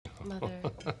Mother.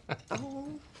 Oh.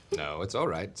 No, it's all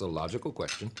right. It's a logical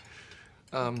question.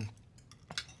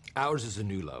 Ours is a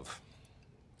new love,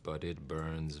 but it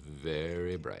burns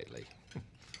very brightly.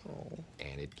 Oh.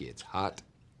 And it gets hot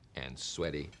and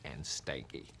sweaty and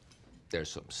stanky. There's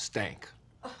some stank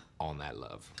on that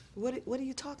love. What are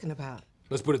you talking about?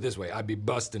 Let's put it this way. I'd be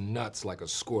busting nuts like a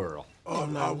squirrel.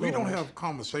 We don't have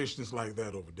conversations like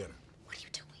that over dinner. What are you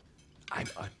doing? I'm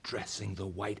addressing the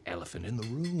white elephant in the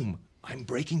room. I'm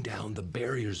breaking down the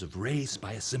barriers of race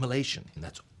by assimilation. And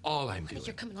that's all I'm doing.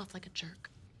 You're coming off like a jerk.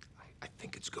 I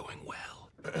think it's going well.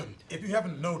 If you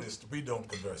haven't noticed, we don't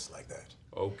converse like that.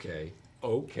 Okay.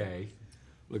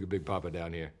 Look at Big Papa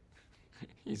down here.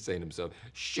 He's saying to himself,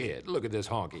 shit, look at this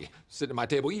honky. Sitting at my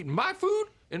table eating my food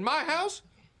in my house?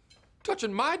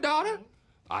 Touching my daughter?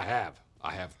 I have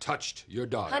touched your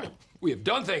daughter. Honey. We have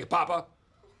done things, Papa.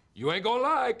 You ain't gonna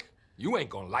like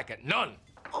it none.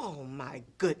 Oh, my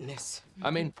goodness. I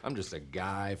mean, I'm just a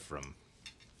guy from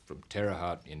Terre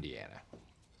Haute, Indiana,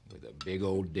 with a big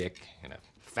old dick and a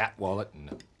fat wallet and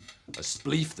a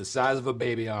spleef the size of a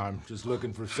baby arm, just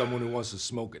looking for someone who wants to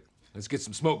smoke it. Let's get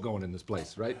some smoke going in this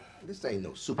place, right? This ain't no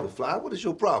Superfly. What is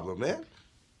your problem, man?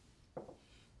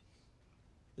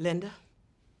 Linda,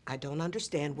 I don't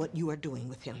understand what you are doing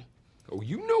with him. Oh,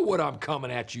 you know what I'm coming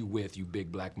at you with, you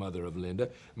big black mother of Linda.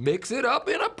 Mix it up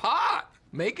in a pot,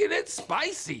 making it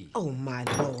spicy. Oh, my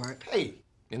Lord. Hey,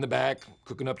 In the back,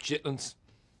 cooking up chitlins,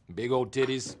 big old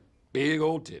titties, big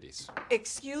old titties.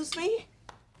 Excuse me?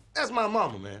 that's my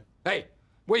mama, man. Hey,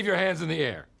 wave your hands in the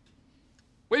air.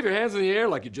 Wave your hands in the air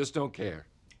like you just don't care.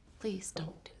 Please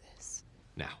don't do this.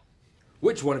 Now,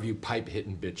 which one of you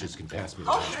pipe-hitting bitches can pass me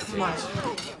the mashed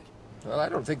potatoes? Well, I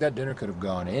don't think that dinner could have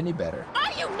gone any better.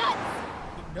 Are you nuts?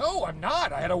 No, I'm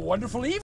not. I had a wonderful evening.